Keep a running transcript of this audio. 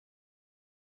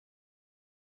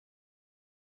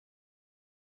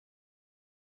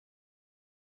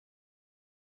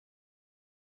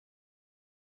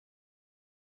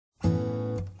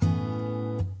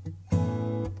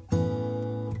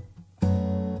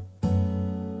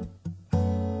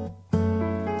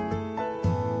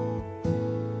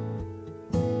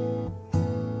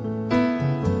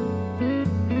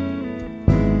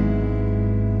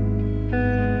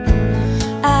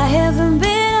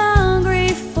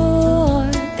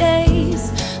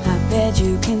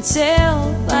can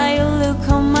tell by a look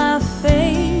on my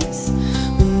face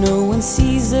when no one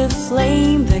sees the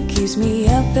flame that keeps me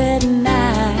up at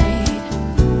night.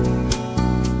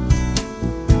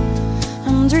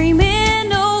 I'm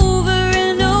dreaming over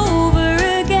and over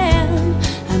again.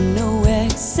 I know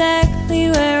exactly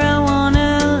where I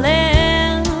wanna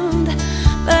land,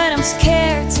 but I'm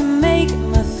scared to make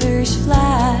my first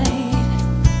flight.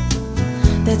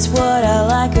 That's what I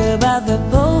like about the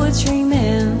poetry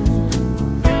man.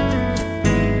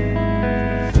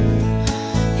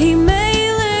 He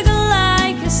may look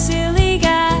like a silly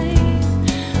guy.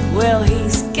 Well,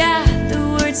 he's got the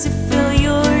words to fill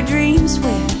your dreams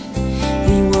with.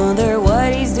 You wonder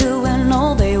what he's doing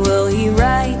all day. Well, he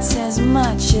writes as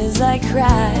much as I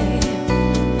cry.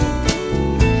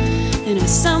 And I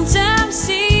sometimes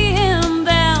see him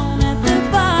down at the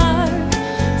bar,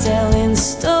 telling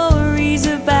stories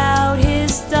about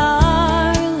his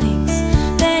darlings.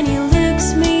 Then he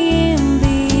looks me in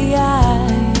the eye.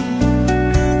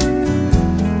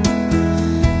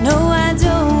 No, I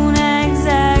don't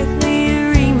exactly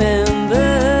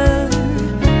remember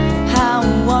how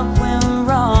and what went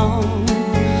wrong,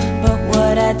 but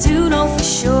what I do know for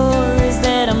sure is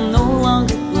that I'm no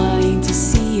longer blind to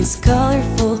see his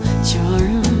colorful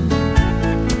charm.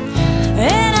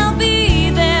 And I'll be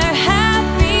there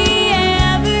happy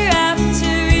ever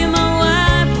after in my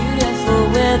white beautiful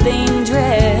wedding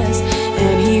dress,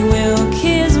 and he will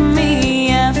kiss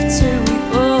me after we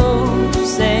both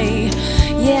say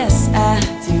yes I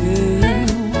do.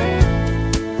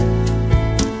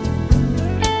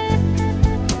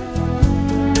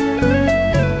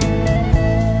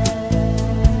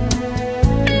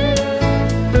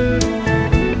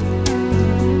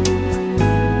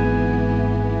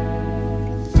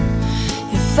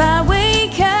 If I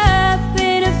wake up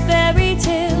in a fairy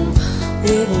tale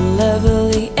with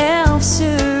lovely elves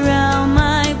around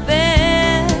my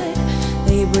bed,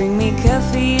 they bring me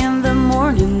coffee in the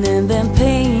morning and then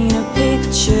paint a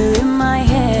picture in my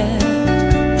head.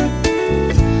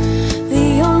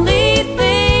 The only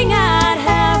thing I'd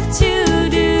have to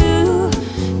do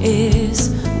is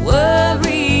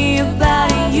worry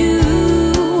about you.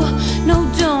 No,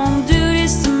 don't do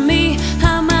this to me.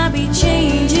 I might be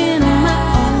changing my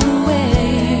own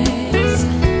ways.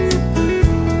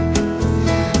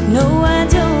 No, I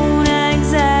don't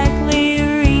exactly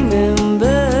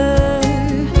remember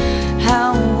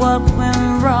how and what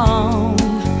went wrong,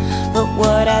 but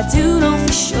what I do know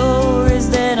for sure is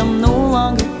that I'm no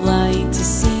longer blind to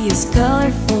see his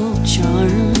colorful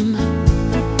charm.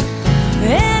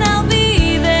 And I'll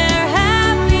be there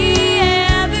happy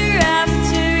ever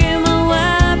after in my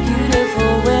white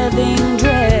beautiful wedding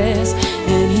dress,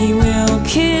 and he will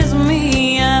kiss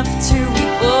me after we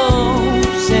both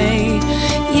say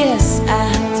yes I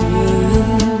do.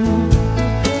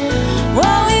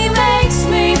 Well, he makes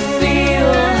me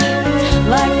feel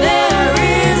like there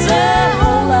is a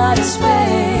whole lot of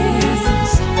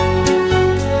space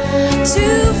to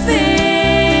fill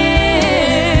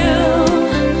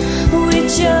with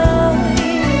joy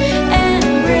and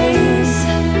grace.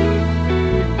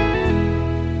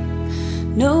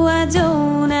 No, I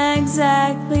don't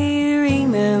exactly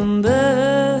remember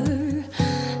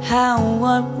how and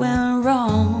what went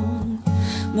wrong,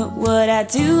 but what I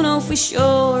do know for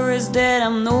sure is that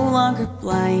I'm no longer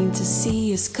blind to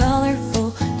see his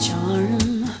colorful charm.